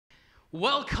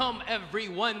Welcome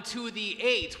everyone to the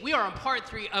 8. We are on part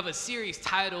 3 of a series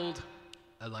titled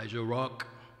Elijah Rock.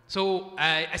 So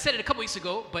I said it a couple weeks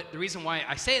ago, but the reason why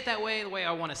I say it that way, the way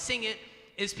I want to sing it,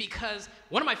 is because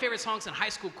one of my favorite songs in high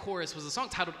school chorus was a song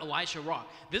titled Elijah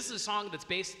Rock. This is a song that's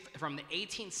based from the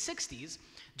 1860s.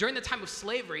 During the time of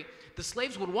slavery, the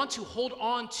slaves would want to hold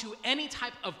on to any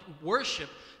type of worship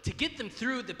to get them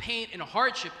through the pain and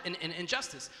hardship and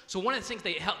injustice. So one of the things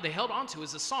they held on to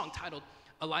is a song titled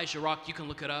Elijah Rock. You can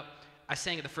look it up. I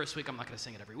sang it the first week. I'm not going to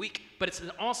sing it every week. But it's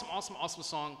an awesome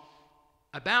song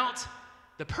about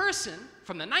the person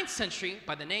from the 9th century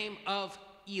by the name of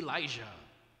Elijah.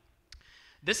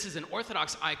 This is an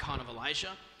Orthodox icon of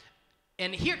Elijah.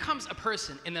 And here comes a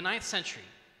person in the 9th century.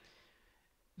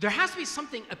 There has to be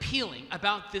something appealing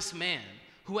about this man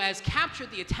who has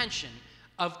captured the attention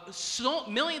of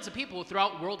millions of people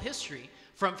throughout world history,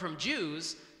 from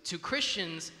Jews to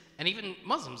Christians and even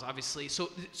Muslims, obviously.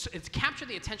 So it's captured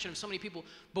the attention of so many people.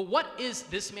 But what is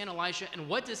this man Elijah, and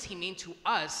what does he mean to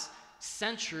us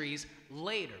centuries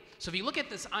later? So if you look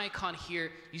at this icon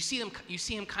here, you see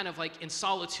him kind of like in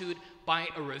solitude by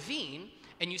a ravine,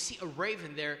 and you see a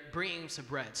raven there bringing him some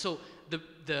bread. So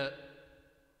the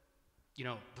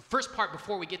first part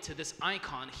before we get to this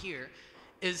icon here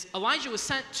is Elijah was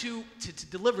sent to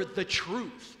deliver the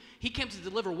truth. He came to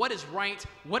deliver what is right,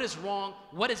 what is wrong,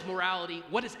 what is morality,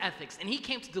 what is ethics. And he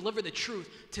came to deliver the truth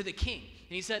to the king.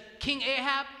 And he said, King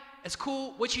Ahab, it's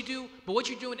cool what you do, but what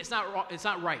you're doing is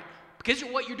not right. Because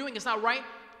what you're doing is not right,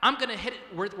 I'm going to hit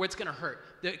it where it's going to hurt.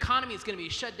 The economy is going to be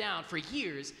shut down for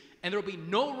years, and there will be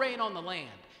no rain on the land.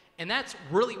 And that's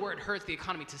really where it hurts the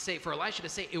economy for Elisha to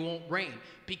say it won't rain,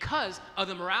 because of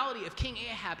the morality of King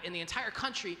Ahab, and the entire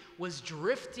country was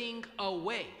drifting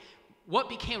away. What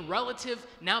became relative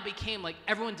now became like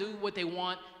everyone do what they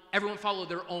want, everyone follow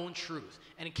their own truth.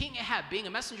 And King Ahab, being a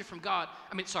messenger from God,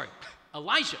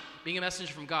 Elijah being a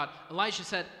messenger from God, Elijah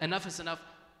said, enough is enough,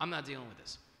 I'm not dealing with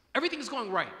this. Everything is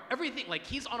going right. Everything, like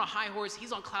he's on a high horse,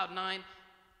 he's on cloud 9.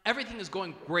 Everything is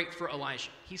going great for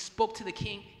Elijah. He spoke to the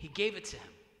king, he gave it to him.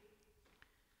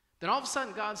 Then all of a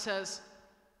sudden God says,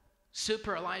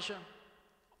 super Elijah,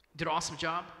 did an awesome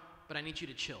job, but I need you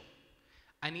to chill.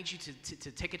 I need you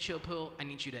to take a chill pill. I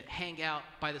need you to hang out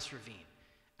by this ravine.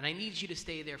 And I need you to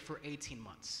stay there for 18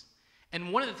 months.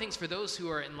 And one of the things for those who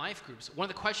are in life groups, one of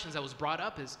the questions that was brought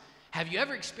up is, have you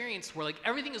ever experienced where like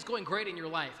everything is going great in your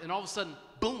life and all of a sudden,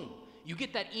 boom, you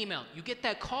get that email, you get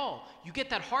that call, you get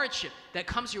that hardship that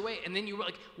comes your way, and then you're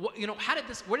like,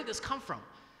 where did this come from?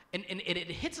 And it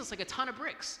hits us like a ton of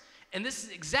bricks. And this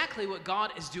is exactly what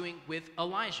God is doing with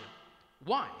Elijah.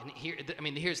 Why? And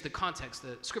here's the context,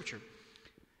 the scripture.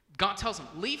 God tells him,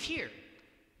 leave here,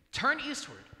 turn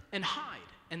eastward, and hide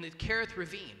in the Kerith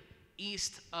ravine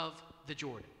east of the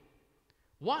Jordan.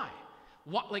 Why?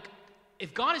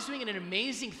 If God is doing an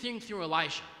amazing thing through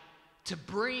Elijah to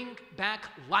bring back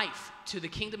life to the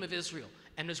kingdom of Israel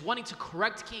and is wanting to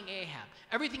correct King Ahab,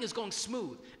 everything is going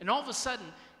smooth, and all of a sudden,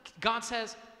 God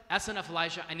says, that's enough,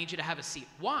 Elijah, I need you to have a seat.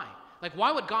 Why?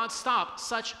 Why would God stop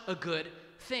such a good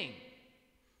thing?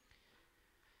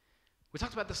 We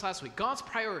talked about this last week. God's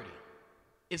priority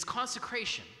is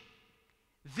consecration,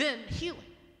 then healing.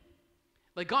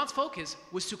 God's focus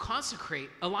was to consecrate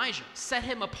Elijah, set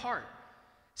him apart,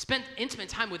 spend intimate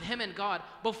time with him and God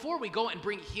before we go and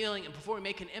bring healing and before we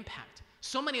make an impact.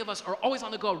 So many of us are always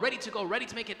on the go, ready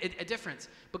to make a difference.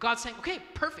 But God's saying, okay,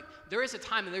 perfect. There is a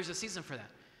time and there's a season for that.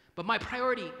 But my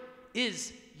priority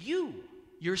is you,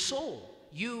 your soul,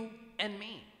 you and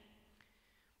me.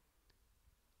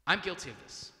 I'm guilty of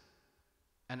this.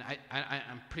 And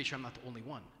I'm pretty sure I'm not the only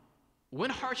one. When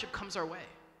hardship comes our way,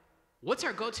 what's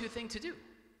our go-to thing to do?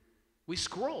 We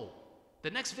scroll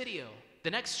the next video,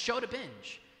 the next show to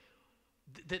binge,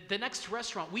 the next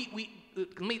restaurant. We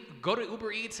go to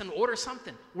Uber Eats and order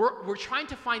something. We're trying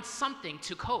to find something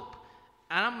to cope.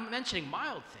 And I'm mentioning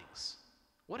mild things.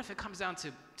 What if it comes down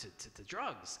to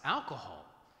drugs, alcohol,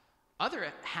 other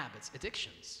habits,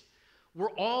 addictions?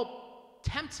 We're all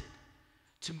tempted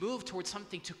to move towards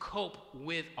something to cope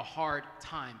with a hard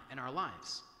time in our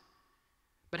lives.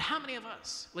 But how many of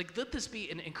us, let this be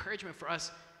an encouragement for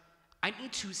us, I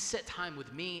need to set time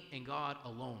with me and God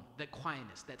alone, that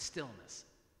quietness, that stillness,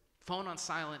 phone on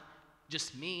silent,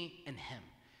 just me and him.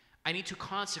 I need to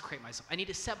consecrate myself. I need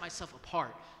to set myself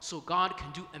apart so God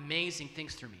can do amazing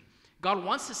things through me. God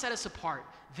wants to set us apart,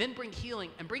 then bring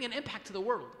healing and bring an impact to the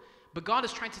world. But God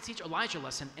is trying to teach Elijah a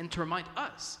lesson and to remind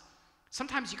us,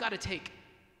 sometimes you got to take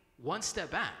one step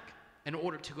back in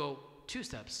order to go 2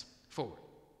 steps forward.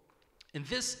 And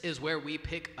this is where we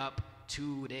pick up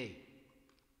today.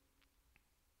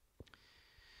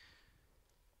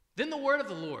 Then the word of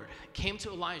the Lord came to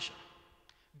Elijah.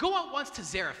 Go at once to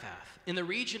Zarephath in the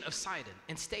region of Sidon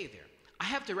and stay there. I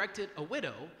have directed a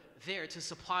widow there to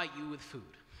supply you with food.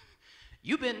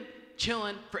 You've been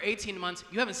chilling for 18 months.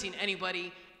 You haven't seen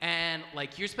anybody, and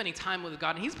like you're spending time with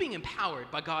God, and he's being empowered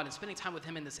by God and spending time with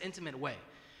him in this intimate way.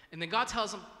 And then God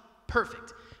tells him,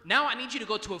 perfect. Now I need you to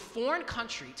go to a foreign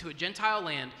country, to a Gentile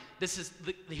land.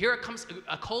 Here comes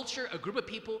a culture, a group of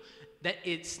people that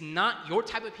it's not your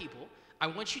type of people. I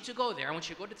want you to go there. I want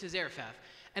you to go to Zarephath.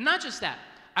 And not just that.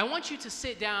 I want you to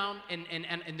sit down and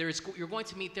you're going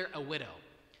to meet there a widow.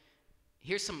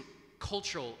 Here's some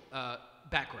cultural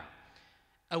background.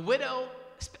 A widow,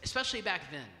 especially back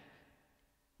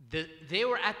then, they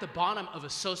were at the bottom of a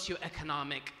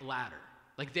socioeconomic ladder.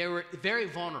 Like they were very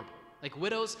vulnerable. Like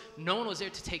widows, no one was there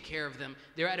to take care of them.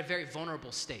 They're at a very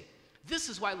vulnerable state. This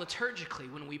is why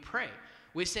liturgically, when we pray,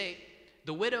 we say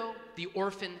the widow, the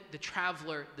orphan, the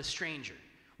traveler, the stranger.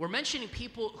 We're mentioning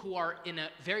people who are in a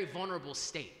very vulnerable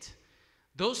state.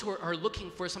 Those who are looking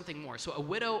for something more. So a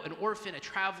widow, an orphan, a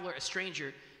traveler, a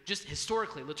stranger, just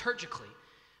historically, liturgically,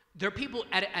 they're people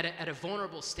at a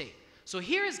vulnerable state. So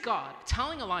here is God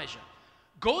telling Elijah,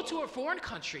 go to a foreign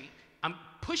country. I'm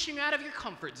pushing you out of your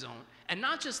comfort zone. And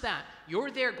not just that,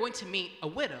 you're there going to meet a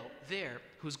widow there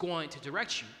who's going to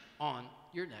direct you on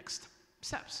your next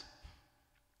steps.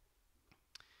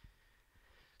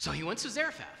 So he went to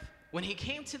Zarephath. When he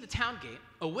came to the town gate,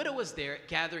 a widow was there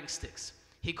gathering sticks.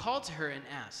 He called to her and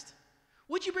asked,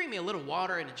 would you bring me a little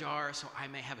water in a jar so I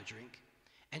may have a drink?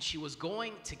 And she was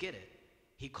going to get it.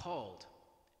 He called,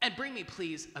 and bring me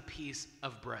please a piece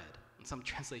of bread. And some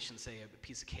translations say a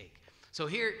piece of cake. So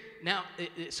here, now,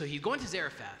 so he's going to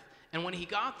Zarephath. And when he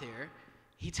got there,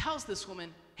 he tells this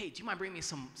woman, hey, do you mind bringing me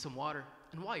some water?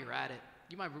 And while you're at it,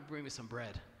 you might bring me some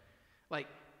bread. Like,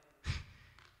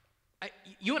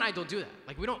 you and I don't do that.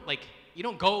 Like, you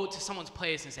don't go to someone's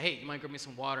place and say, hey, you might grab me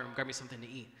some water and grab me something to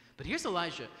eat. But here's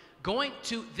Elijah going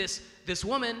to this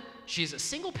woman. She's a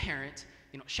single parent.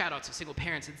 You know, shout out to single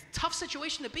parents. It's a tough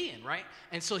situation to be in, right?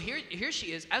 And so here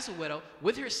she is as a widow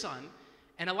with her son.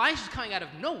 And Elijah's coming out of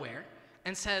nowhere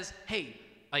and says, hey,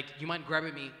 like, you mind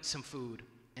grabbing me some food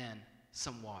and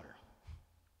some water?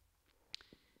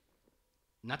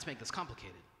 Not to make this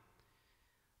complicated,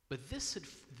 but this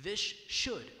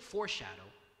should foreshadow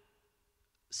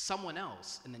someone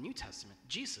else in the New Testament,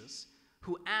 Jesus,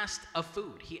 who asked of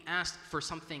food. He asked for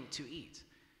something to eat.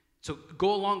 So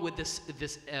go along with this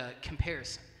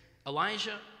comparison.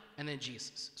 Elijah and then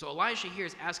Jesus. So Elijah here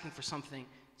is asking for something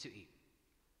to eat.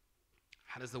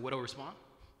 How does the widow respond?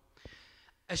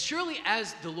 As surely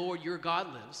as the Lord your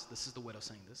God lives, this is the widow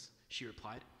saying this, she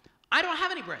replied, I don't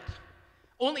have any bread,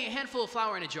 only a handful of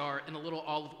flour in a jar and a little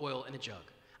olive oil in a jug.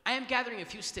 I am gathering a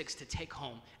few sticks to take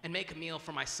home and make a meal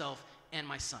for myself and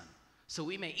my son, so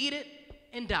we may eat it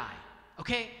and die,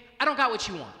 okay? I don't got what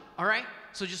you want, all right?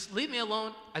 So just leave me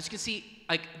alone. As you can see,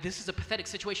 like, this is a pathetic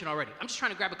situation already. I'm just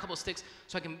trying to grab a couple of sticks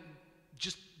so I can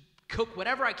just cook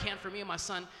whatever I can for me and my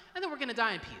son, and then we're gonna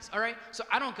die in peace, all right? So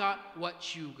I don't got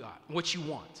what you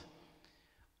want.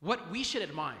 What we should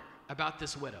admire about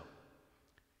this widow,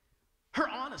 her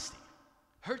honesty,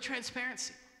 her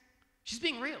transparency. She's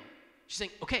being real. She's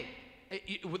saying, okay,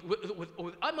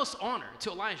 with utmost honor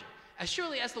to Elijah, as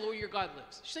surely as the Lord your God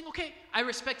lives. She's saying, okay, I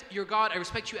respect your God. I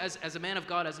respect you as a man of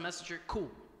God, as a messenger. Cool.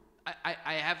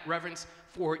 I have reverence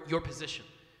for your position.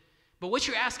 But what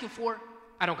you're asking for,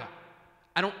 I don't got.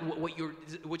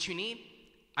 What you need,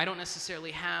 I don't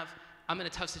necessarily have. I'm in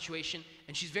a tough situation.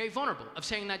 And she's very vulnerable of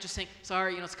saying, not just saying,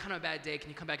 sorry, it's kind of a bad day. Can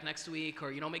you come back next week?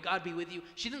 Or, may God be with you.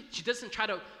 She doesn't try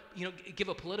to, give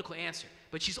a political answer.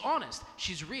 But she's honest.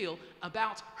 She's real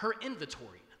about her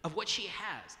inventory of what she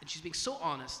has. And she's being so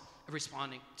honest of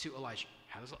responding to Elijah.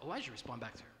 How does Elijah respond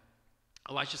back to her?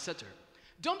 Elijah said to her,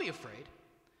 don't be afraid.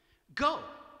 Go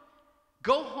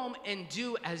home and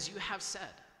do as you have said.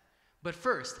 But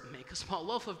first, make a small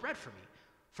loaf of bread for me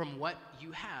from what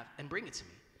you have and bring it to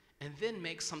me. And then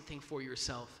make something for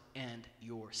yourself and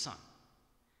your son.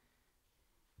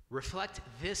 Reflect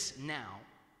this now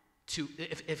to,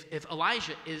 if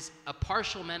Elijah is a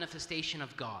partial manifestation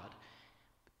of God,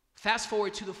 fast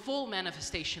forward to the full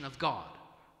manifestation of God,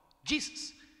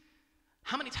 Jesus.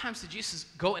 How many times did Jesus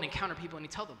go and encounter people and he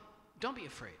tell them, don't be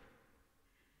afraid?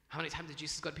 How many times did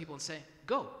Jesus go to people and say,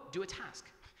 go, do a task?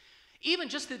 Even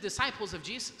just the disciples of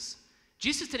Jesus.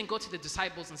 Jesus didn't go to the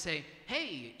disciples and say,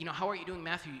 hey, how are you doing,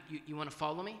 Matthew? You want to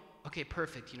follow me? Okay,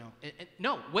 perfect,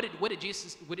 No, what did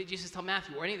Jesus tell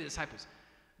Matthew or any of the disciples?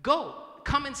 Go,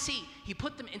 come and see. He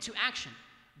put them into action.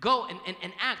 Go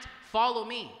and act, follow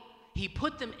me. He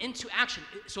put them into action.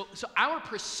 So our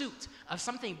pursuit of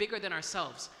something bigger than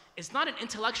ourselves is not an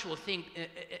intellectual thing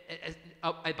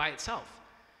by itself.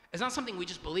 It's not something we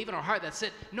just believe in our heart, that's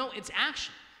it. No, it's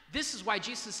action. This is why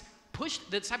Jesus pushed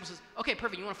the disciples, says, okay,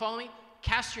 perfect, you want to follow me?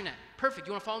 Cast your net. Perfect,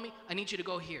 you want to follow me? I need you to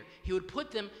go here. He would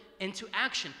put them into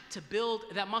action to build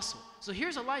that muscle. So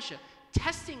here's Elisha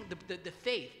testing the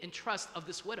faith and trust of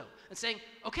this widow and saying,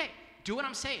 okay, do what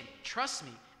I'm saying. Trust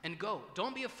me and go.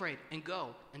 Don't be afraid and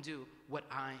go and do what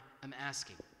I am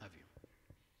asking of you.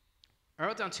 I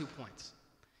wrote down 2 points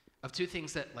of 2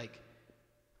 things that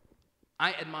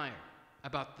I admire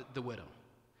about the widow.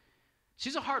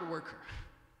 She's a hard worker.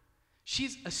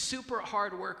 She's a super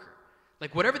hard worker.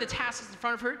 Whatever the task is in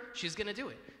front of her, she's going to do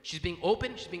it. She's being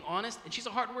open, she's being honest, and she's a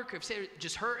hard worker. If say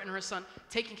just her and her son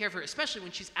taking care of her, especially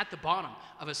when she's at the bottom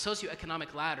of a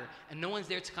socioeconomic ladder and no one's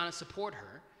there to kind of support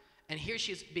her. And here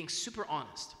she is being super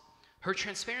honest. Her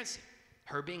transparency,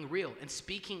 her being real and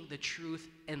speaking the truth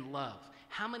in love.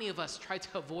 How many of us try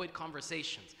to avoid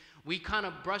conversations? We kind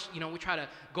of brush, we try to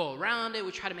go around it.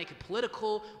 We try to make it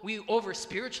political. We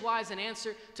over-spiritualize an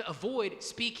answer to avoid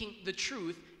speaking the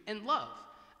truth in love.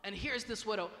 And here's this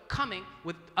widow coming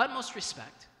with utmost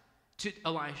respect to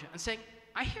Elijah and saying,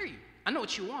 I hear you. I know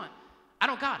what you want. I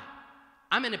don't got it.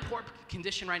 I'm in a poor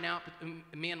condition right now.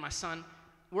 Me and my son,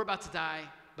 we're about to die,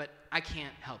 but I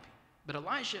can't help you. But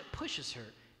Elijah pushes her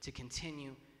to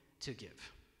continue to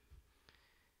give.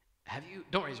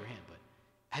 Don't raise your hand, but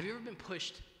have you ever been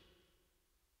pushed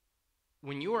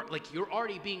when you're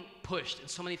already being pushed in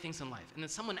so many things in life, and then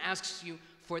someone asks you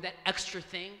for that extra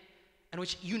thing, and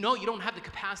which you don't have the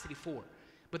capacity for,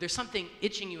 but there's something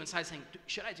itching you inside saying,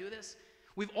 should I do this?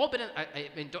 We've all been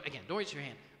don't raise your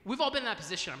hand. We've all been in that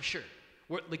position, I'm sure.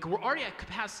 We're already at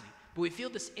capacity, but we feel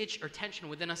this itch or tension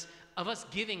within us of us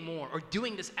giving more or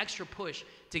doing this extra push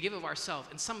to give of ourselves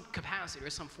in some capacity or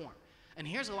some form. And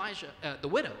here's Elijah, the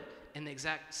widow, in the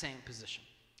exact same position.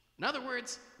 In other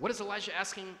words, what is Elijah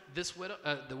asking this widow,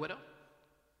 the widow?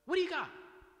 What do you got?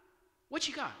 What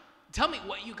you got? Tell me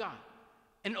what you got.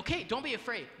 And okay, don't be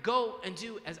afraid. Go and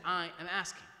do as I am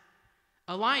asking.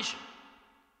 Elijah,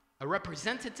 a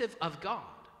representative of God,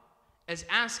 is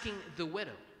asking the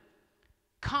widow,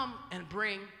 come and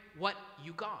bring what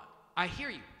you got. I hear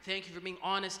you. Thank you for being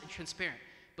honest and transparent.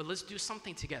 But let's do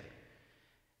something together.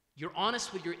 You're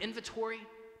honest with your inventory,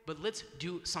 but let's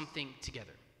do something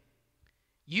together.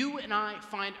 You and I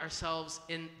find ourselves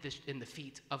in the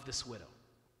feet of this widow.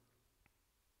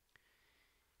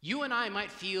 You and I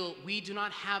might feel we do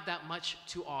not have that much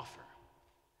to offer.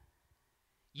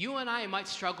 You and I might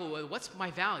struggle with, what's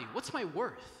my value? What's my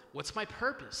worth? What's my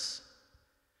purpose?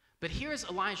 But here's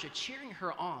Elijah cheering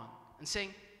her on and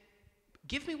saying,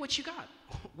 give me what you got.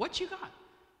 What you got.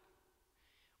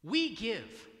 We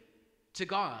give to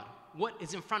God what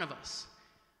is in front of us.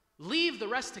 Leave the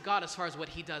rest to God as far as what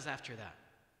he does after that.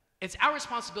 It's our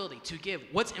responsibility to give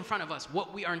what's in front of us,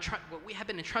 what we have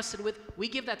been entrusted with. We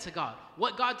give that to God.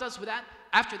 What God does with that,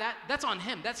 after that, that's on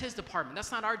him. That's his department.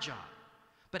 That's not our job.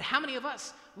 But how many of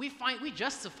us, we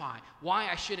justify why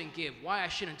I shouldn't give, why I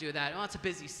shouldn't do that. Oh, it's a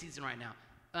busy season right now.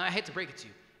 I hate to break it to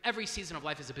you. Every season of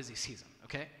life is a busy season,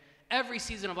 okay? Every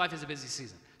season of life is a busy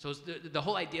season. So the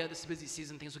whole idea, this is a busy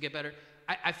season, things will get better.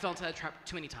 I fell into that trap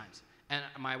too many times. And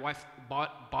my wife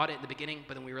bought it in the beginning,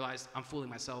 but then we realized I'm fooling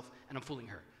myself and I'm fooling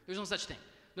her. There's no such thing.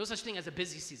 No such thing as a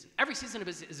busy season. Every season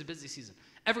is a busy season.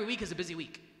 Every week is a busy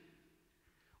week.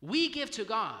 We give to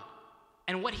God,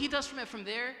 and what he does from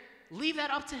there, leave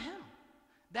that up to him.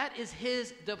 That is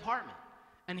his department.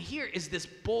 And here is this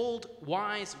bold,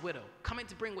 wise widow coming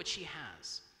to bring what she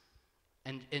has.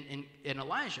 And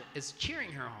Elijah is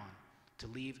cheering her on to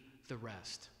leave the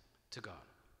rest to God.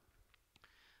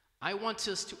 I want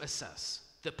us to assess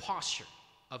the posture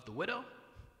of the widow,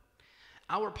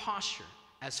 our posture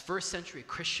as first century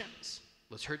Christians,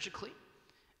 liturgically,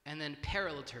 and then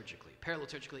paraliturgically.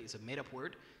 Paraliturgically is a made-up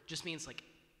word, just means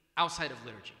outside of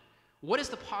liturgy. What is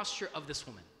the posture of this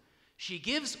woman? She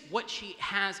gives what she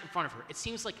has in front of her. It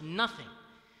seems like nothing,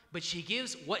 but she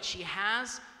gives what she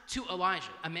has to Elijah,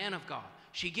 a man of God.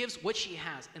 She gives what she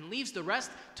has and leaves the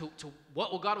rest to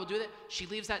what God will do with it. She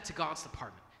leaves that to God's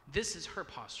department. This is her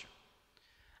posture.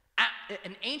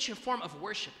 An ancient form of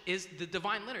worship is the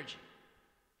divine liturgy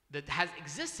that has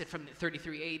existed from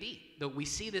 33 AD, though we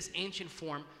see this ancient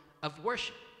form of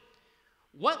worship.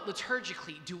 What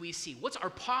liturgically do we see? What's our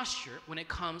posture when it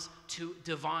comes to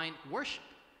divine worship?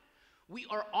 We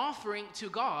are offering to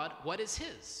God what is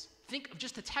his. Think of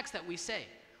just the text that we say.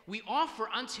 We offer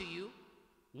unto you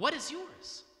what is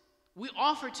yours. We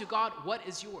offer to God what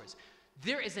is yours.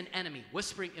 There is an enemy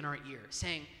whispering in our ear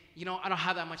saying, I don't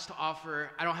have that much to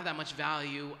offer. I don't have that much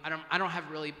value. I don't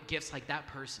have really gifts like that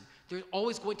person. There's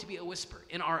always going to be a whisper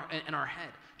in our head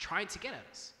trying to get at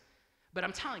us. But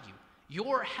I'm telling you,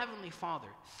 your Heavenly Father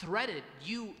threaded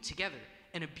you together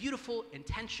in a beautiful,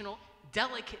 intentional,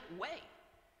 delicate way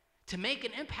to make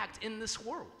an impact in this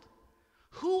world.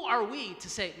 Who are we to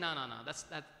say, no, that's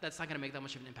not going to make that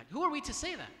much of an impact? Who are we to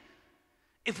say that?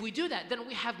 If we do that, then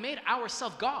we have made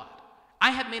ourselves God.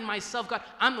 I have made myself God.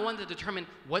 I'm the one to determine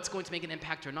what's going to make an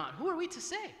impact or not. Who are we to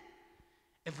say?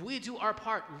 If we do our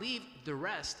part, leave the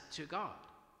rest to God.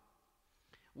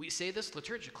 We say this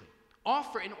liturgically.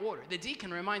 Offer in order. The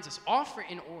deacon reminds us, offer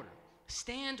in order.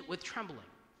 Stand with trembling.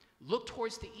 Look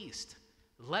towards the east.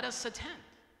 Let us attend.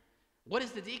 What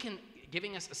is the deacon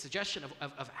giving us a suggestion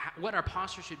of what our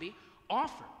posture should be?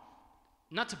 Offer.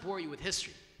 Not to bore you with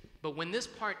history, but when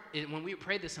we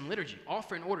pray this in liturgy,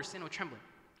 offer in order, stand with trembling.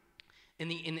 In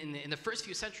the first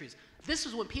few centuries, this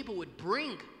is when people would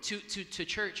bring to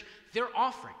church their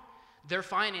offering, their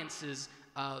finances,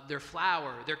 their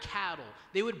flour, their cattle.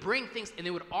 They would bring things and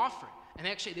they would offer. And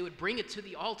actually, they would bring it to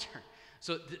the altar.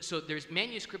 So there's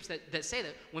manuscripts that say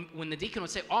that when the deacon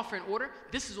would say offer in order,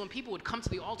 this is when people would come to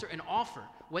the altar and offer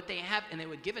what they have and they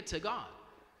would give it to God.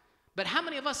 But how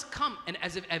many of us come and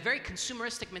as a very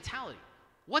consumeristic mentality?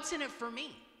 What's in it for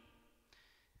me?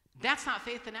 That's not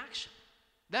faith in action.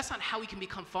 That's not how we can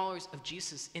become followers of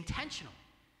Jesus intentionally.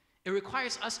 It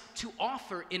requires us to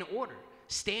offer in order.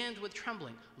 Stand with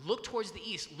trembling. Look towards the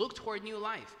east. Look toward new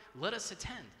life. Let us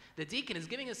attend. The deacon is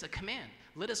giving us a command.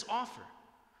 Let us offer.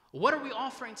 What are we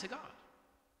offering to God?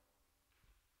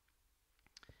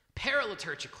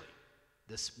 Paraliturgically,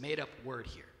 this made-up word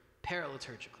here,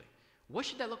 paraliturgically. What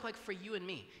should that look like for you and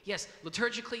me? Yes,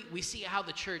 liturgically, we see how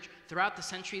the church throughout the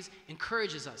centuries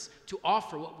encourages us to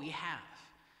offer what we have.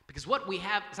 Because what we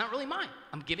have is not really mine.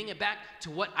 I'm giving it back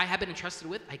to what I have been entrusted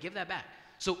with. I give that back.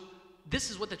 So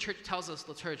this is what the church tells us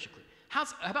liturgically. How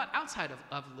about outside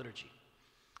of liturgy?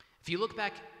 If you look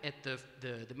back at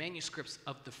the manuscripts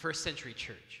of the first century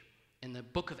church, in the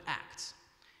book of Acts,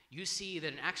 you see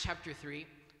that in Acts chapter 3,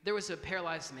 there was a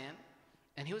paralyzed man,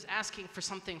 and he was asking for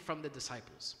something from the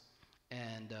disciples.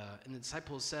 And the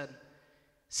disciples said,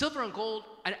 silver and gold,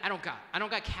 I don't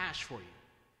got cash for you.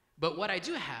 But what I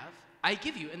do have, I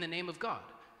give you in the name of God.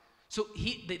 So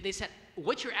they said,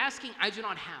 what you're asking, I do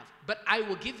not have, but I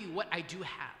will give you what I do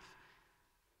have.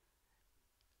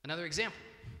 Another example,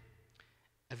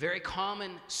 a very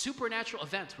common supernatural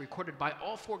event recorded by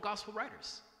all four gospel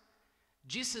writers.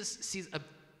 Jesus sees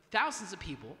thousands of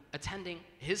people attending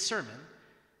his sermon.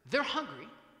 They're hungry,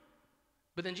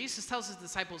 but then Jesus tells his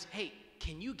disciples, hey,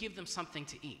 can you give them something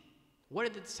to eat? What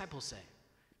did the disciples say?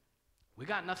 We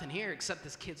got nothing here except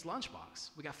this kid's lunchbox.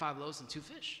 We got 5 loaves and 2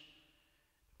 fish.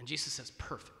 And Jesus says,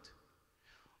 perfect.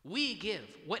 We give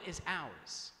what is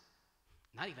ours,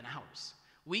 not even ours.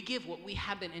 We give what we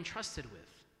have been entrusted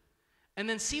with, and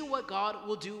then see what God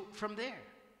will do from there.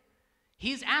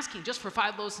 He's asking just for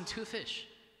 5 loaves and 2 fish.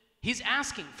 He's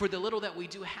asking for the little that we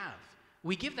do have.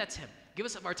 We give that to him. Give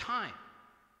us of our time.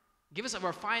 Give us of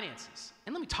our finances.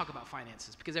 And let me talk about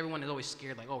finances, because everyone is always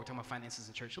scared, like, oh, we're talking about finances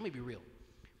in church. Let me be real.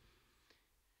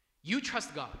 You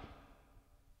trust God.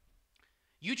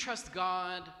 You trust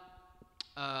God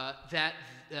that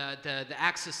the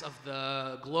axis of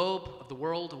the globe, of the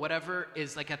world, whatever,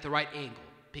 is like at the right angle,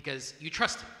 because you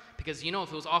trust him. Because you know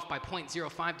if it was off by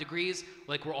 0.05 degrees,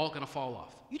 like we're all going to fall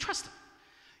off. You trust him.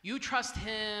 You trust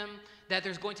him that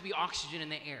there's going to be oxygen in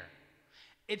the air.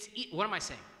 What am I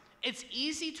saying? It's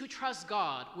easy to trust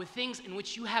God with things in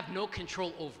which you have no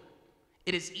control over.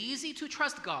 It is easy to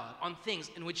trust God on things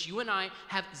in which you and I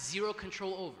have zero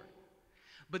control over.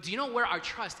 But do you know where our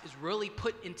trust is really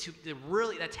put into,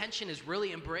 that tension is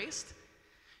really embraced?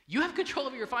 You have control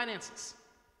over your finances.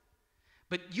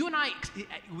 But you and I,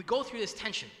 we go through this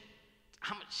tension.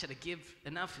 How much should I give?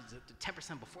 Enough? Is it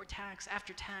 10% before tax,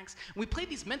 after tax? We play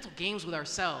these mental games with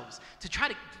ourselves to try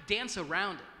to dance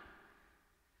around it.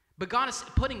 But God is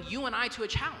putting you and I to a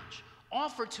challenge.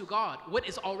 Offer to God what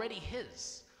is already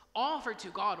his. Offer to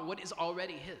God what is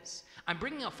already his. I'm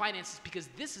bringing up finances because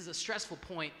this is a stressful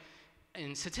point,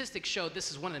 and statistics show this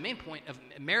is one of the main points of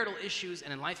marital issues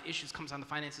and in life issues comes down to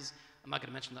finances. I'm not going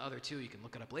to mention the other two. You can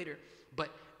look it up later. But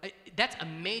that's a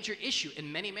major issue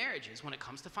in many marriages when it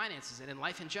comes to finances and in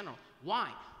life in general. Why?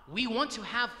 We want to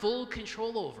have full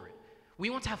control over it. We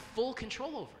want to have full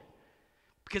control over it.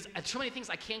 Because there's so many things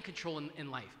I can't control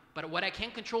in life. But what I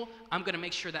can control, I'm going to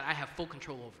make sure that I have full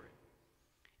control over it.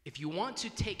 If you want to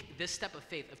take this step of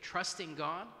faith, of trusting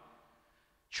God,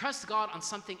 trust God on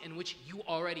something in which you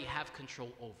already have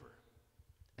control over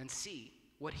and see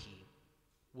what he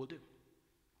will do.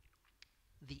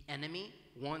 The enemy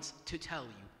wants to tell you,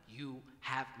 you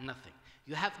have nothing.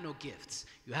 You have no gifts.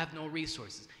 You have no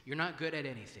resources. You're not good at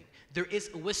anything. There is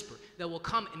a whisper that will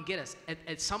come and get us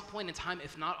at some point in time,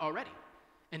 if not already.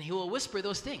 And he will whisper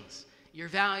those things. Your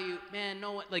value, man,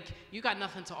 no one, like, you got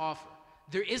nothing to offer.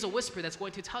 There is a whisper that's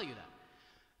going to tell you that.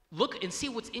 Look and see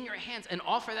what's in your hands and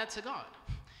offer that to God.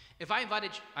 If I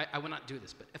invited you, I would not do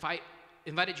this, but if I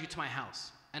invited you to my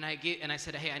house and I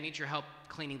said, hey, I need your help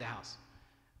cleaning the house,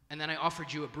 and then I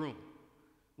offered you a broom,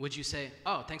 would you say,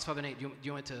 oh, thanks, Father Nate, do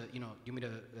you want to, do you want me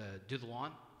to do the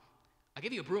lawn? I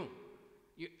give you a broom.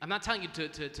 I'm not telling you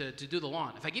to do the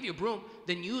lawn. If I give you a broom,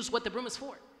 then use what the broom is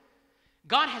for.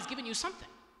 God has given you something.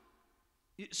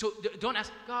 So don't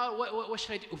ask, God, what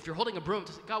should I do? If you're holding a broom,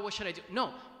 God, what should I do?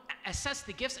 No, assess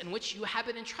the gifts in which you have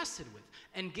been entrusted with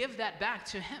and give that back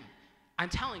to him. I'm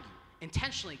telling you,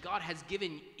 intentionally, God has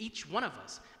given each one of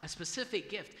us a specific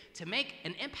gift to make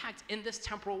an impact in this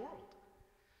temporal world.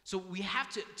 So we have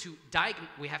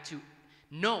we have to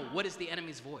know what is the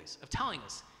enemy's voice of telling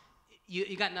us,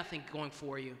 you got nothing going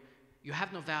for you, you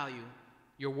have no value,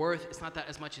 your worth is not that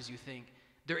as much as you think.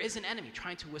 There is an enemy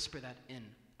trying to whisper that in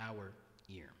our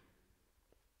ear.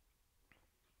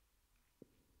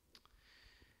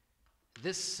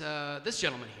 This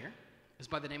gentleman here is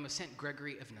by the name of Saint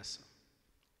Gregory of Nyssa.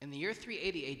 In the year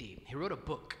 380 AD, he wrote a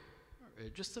book,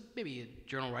 just maybe a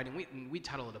journal writing. We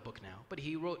title it a book now, but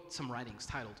he wrote some writings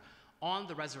titled On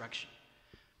the Resurrection.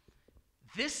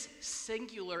 This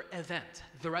singular event,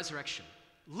 the resurrection,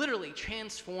 literally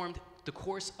transformed the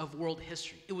course of world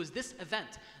history. It was this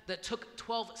event that took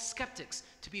 12 skeptics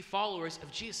to be followers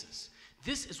of Jesus.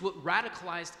 This is what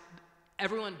radicalized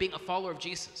everyone being a follower of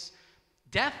Jesus.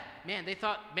 Death, man, they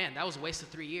thought, man, that was a waste of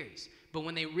 3 years. But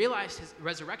when they realized his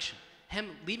resurrection, him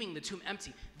leaving the tomb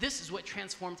empty, this is what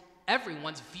transformed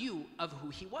everyone's view of who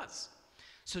he was.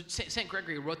 So St.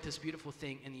 Gregory wrote this beautiful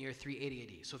thing in the year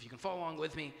 380 AD. So if you can follow along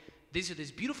with me, these are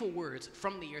these beautiful words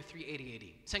from the year 380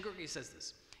 AD. St. Gregory says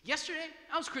this: yesterday,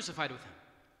 I was crucified with him.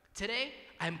 Today,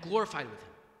 I am glorified with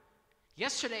him.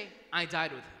 Yesterday, I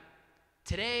died with him.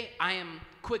 Today, I am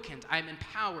quickened. I am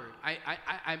empowered.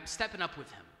 I'm stepping up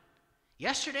with him.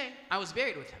 Yesterday, I was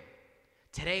buried with him.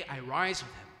 Today, I rise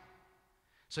with him.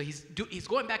 So he's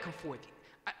going back and forth.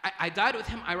 I died with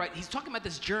him. He's talking about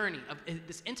this journey, of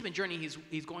this intimate journey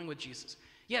he's going with Jesus.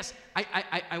 Yes,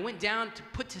 I went down to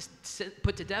put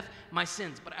to death my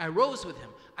sins, but I rose with him.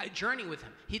 I journey with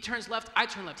him. He turns left, I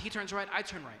turn left. He turns right, I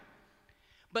turn right.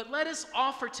 But let us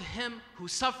offer to him who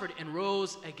suffered and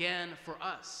rose again for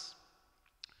us.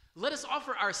 Let us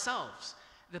offer ourselves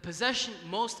the possession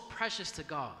most precious to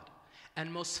God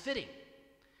and most fitting.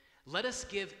 Let us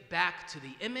give back to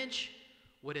the image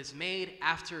what is made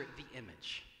after the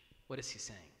image. What is he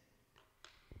saying?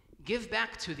 Give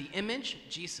back to the image,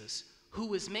 Jesus, who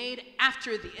was made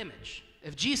after the image.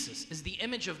 If Jesus is the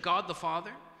image of God the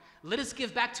Father, let us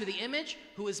give back to the image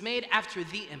who is made after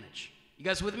the image. You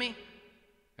guys with me?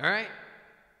 All right?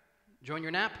 Enjoying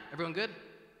your nap? Everyone good?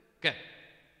 Good.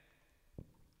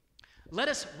 Let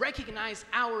us recognize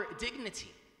our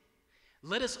dignity.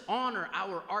 Let us honor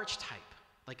our archetype.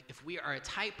 Like if we are a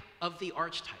type of the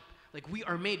archetype. Like we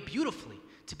are made beautifully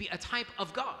to be a type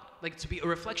of God. Like to be a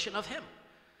reflection of him.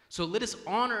 So let us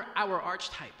honor our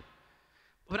archetype.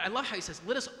 But I love how he says,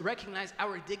 let us recognize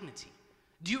our dignity.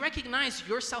 Do you recognize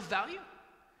your self-value?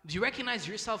 Do you recognize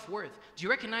your self-worth? Do you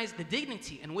recognize the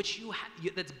dignity in which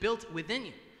that's built within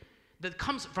you, that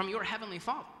comes from your heavenly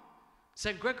Father?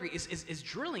 St. Gregory is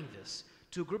drilling this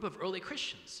to a group of early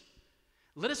Christians.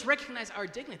 Let us recognize our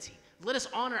dignity. Let us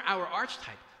honor our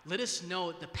archetype. Let us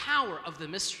know the power of the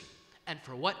mystery and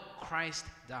for what Christ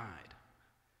died.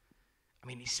 I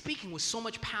mean, he's speaking with so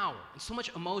much power and so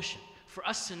much emotion for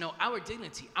us to know our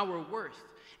dignity, our worth.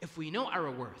 If we know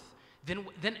our worth, then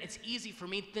it's easy for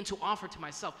me then to offer to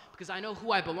myself because I know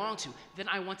who I belong to. Then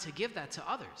I want to give that to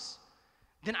others.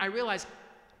 Then I realize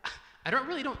I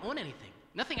really don't own anything.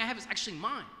 Nothing I have is actually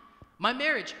mine. My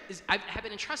marriage I have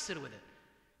been entrusted with it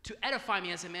to edify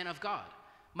me as a man of God.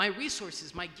 My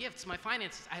resources, my gifts, my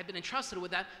finances, I have been entrusted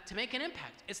with that to make an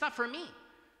impact. It's not for me.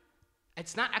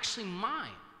 It's not actually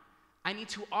mine. I need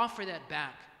to offer that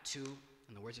back to,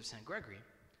 in the words of St. Gregory,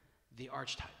 the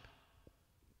archetype.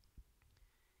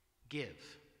 Give,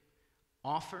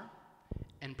 offer,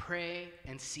 and pray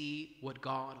and see what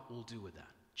God will do with that.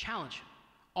 Challenge him.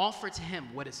 Offer to him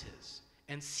what is his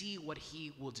and see what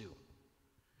he will do.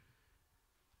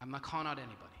 I'm not calling out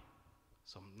anybody,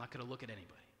 so I'm not going to look at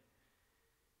anybody.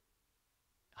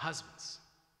 Husbands,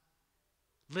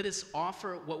 let us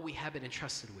offer what we have been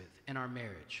entrusted with in our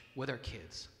marriage, with our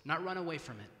kids. Not run away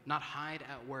from it, not hide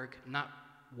at work, not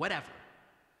whatever.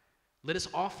 Let us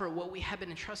offer what we have been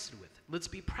entrusted with. Let's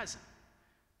be present.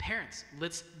 Parents,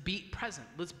 let's be present.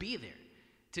 Let's be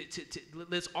there.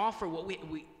 Let's offer what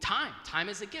time. Time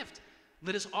is a gift.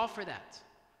 Let us offer that.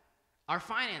 Our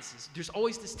finances, there's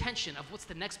always this tension of what's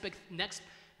the next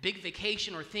big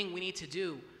vacation or thing we need to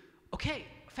do. Okay,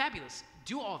 fabulous.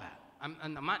 Do all that.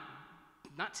 I'm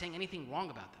not saying anything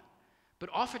wrong about that. But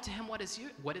offer to him what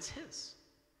is his.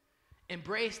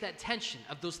 Embrace that tension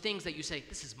of those things that you say,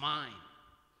 this is mine.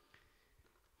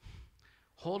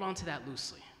 Hold on to that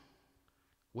loosely.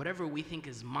 Whatever we think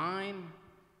is mine,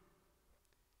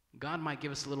 God might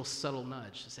give us a little subtle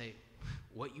nudge to say,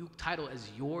 what you title as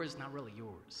yours is not really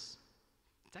yours.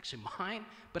 It's actually mine,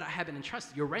 but I have it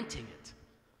entrusted. You're renting it.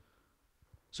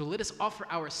 So let us offer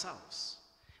ourselves.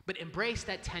 But embrace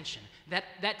that tension.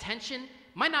 That tension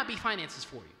might not be finances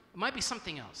for you. It might be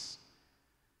something else.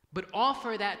 But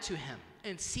offer that to him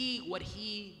and see what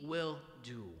he will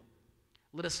do.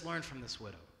 Let us learn from this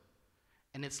widow.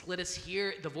 And let us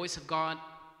hear the voice of God,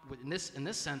 in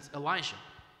this sense, Elijah,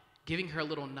 giving her a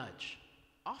little nudge.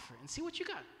 Offer and see what you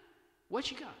got.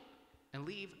 What you got. And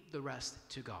leave the rest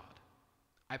to God.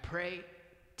 I pray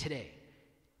today,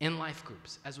 in life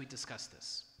groups, as we discuss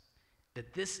this,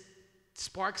 that this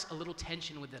sparks a little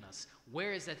tension within us.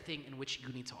 Where is that thing in which you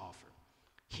need to offer?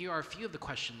 Here are a few of the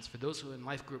questions for those who are in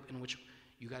life group in which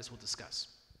you guys will discuss.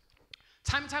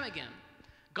 Time and time again,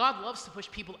 God loves to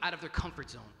push people out of their comfort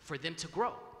zone for them to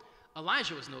grow.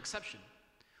 Elijah was no exception.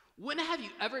 When have you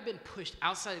ever been pushed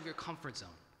outside of your comfort zone?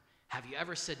 Have you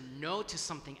ever said no to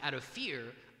something out of fear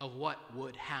of what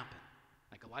would happen?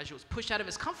 Like Elijah was pushed out of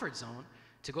his comfort zone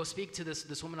to go speak to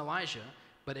this woman Elijah,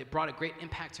 but it brought a great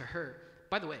impact to her.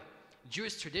 By the way,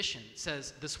 Jewish tradition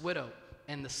says this widow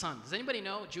and the son. Does anybody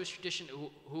know Jewish tradition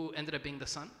who ended up being the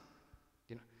son?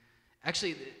 You know,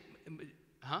 actually,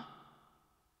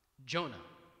 Jonah.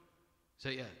 So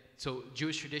yeah, so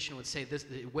Jewish tradition would say this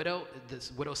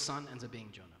widow's son ends up being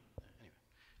Jonah.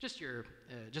 Anyway,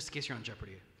 just in case you're on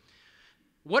Jeopardy.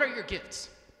 What are your gifts?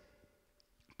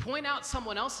 Point out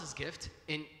someone else's gift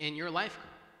in your life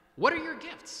group. What are your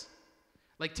gifts?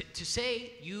 Like to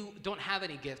say you don't have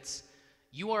any gifts,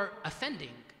 you are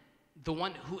offending the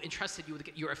one who entrusted you with the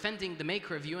gift. You're offending the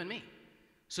maker of you and me.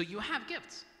 So you have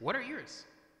gifts. What are yours?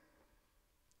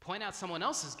 Point out someone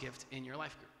else's gift in your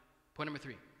life group. Point number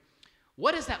 3.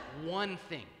 What is that one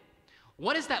thing?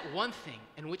 What is that one thing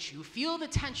in which you feel the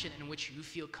tension, in which you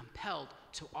feel compelled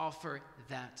to offer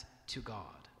that to God?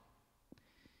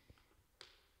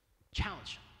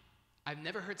 Challenge. I've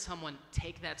never heard someone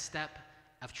take that step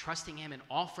of trusting him and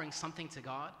offering something to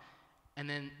God, and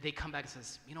then they come back and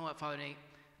says, you know what, Father Nate,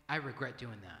 I regret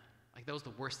doing that. Like, that was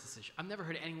the worst decision. I've never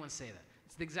heard anyone say that.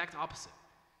 It's the exact opposite.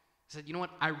 He said, you know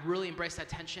what, I really embraced that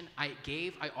tension. I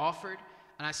gave, I offered,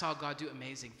 and I saw God do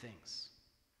amazing things.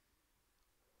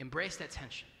 Embrace that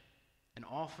tension and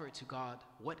offer to God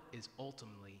what is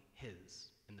ultimately his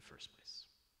in the first place.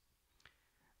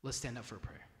 Let's stand up for a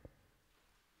prayer.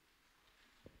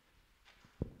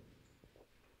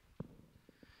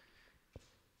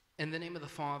 In the name of the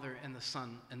Father, and the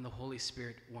Son, and the Holy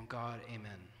Spirit, one God,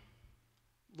 amen.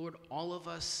 Lord, all of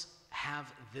us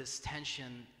have this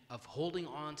tension of holding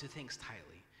on to things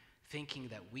tightly, thinking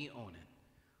that we own it.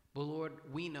 But Lord,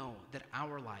 we know that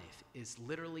our life is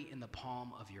literally in the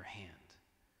palm of your hand.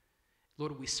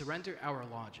 Lord, we surrender our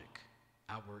logic,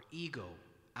 our ego,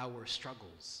 our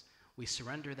struggles. We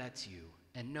surrender that to you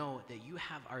and know that you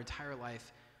have our entire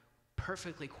life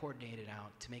perfectly coordinated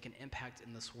out to make an impact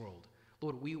in this world.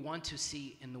 Lord, we want to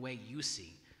see in the way you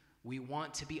see. We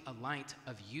want to be a light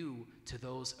of you to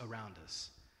those around us.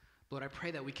 Lord, I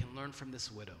pray that we can learn from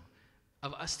this widow,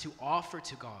 of us to offer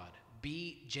to God,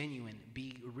 be genuine,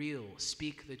 be real,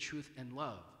 speak the truth in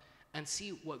love, and see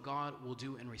what God will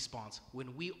do in response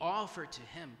when we offer to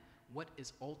him what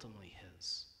is ultimately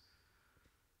his.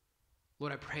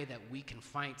 Lord, I pray that we can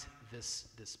fight this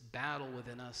battle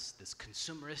within us, this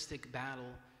consumeristic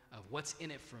battle of what's in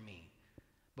it for me.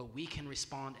 But we can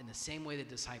respond in the same way the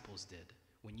disciples did.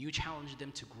 When you challenged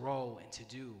them to grow and to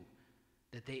do,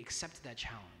 that they accepted that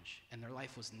challenge and their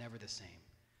life was never the same.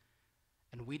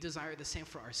 And we desire the same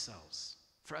for ourselves.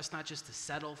 For us not just to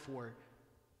settle for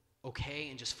okay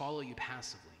and just follow you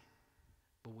passively,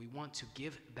 but we want to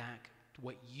give back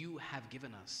what you have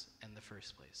given us in the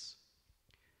first place.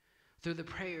 Through the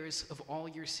prayers of all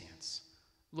your saints,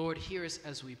 Lord, hear us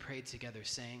as we pray together,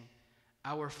 saying,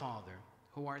 Our Father,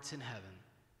 who art in heaven,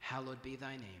 hallowed be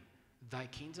thy name. Thy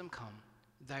kingdom come,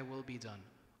 thy will be done,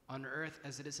 on earth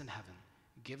as it is in heaven.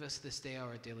 Give us this day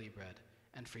our daily bread,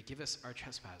 and forgive us our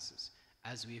trespasses,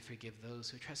 as we forgive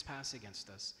those who trespass against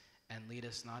us. And lead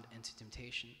us not into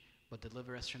temptation, but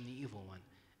deliver us from the evil one.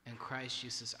 In Christ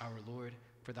Jesus our Lord,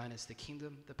 For thine is the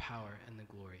kingdom, the power, and the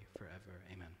glory forever.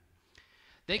 Amen.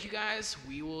 Thank you, guys.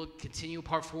 We will continue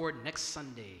part 4 next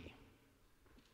Sunday.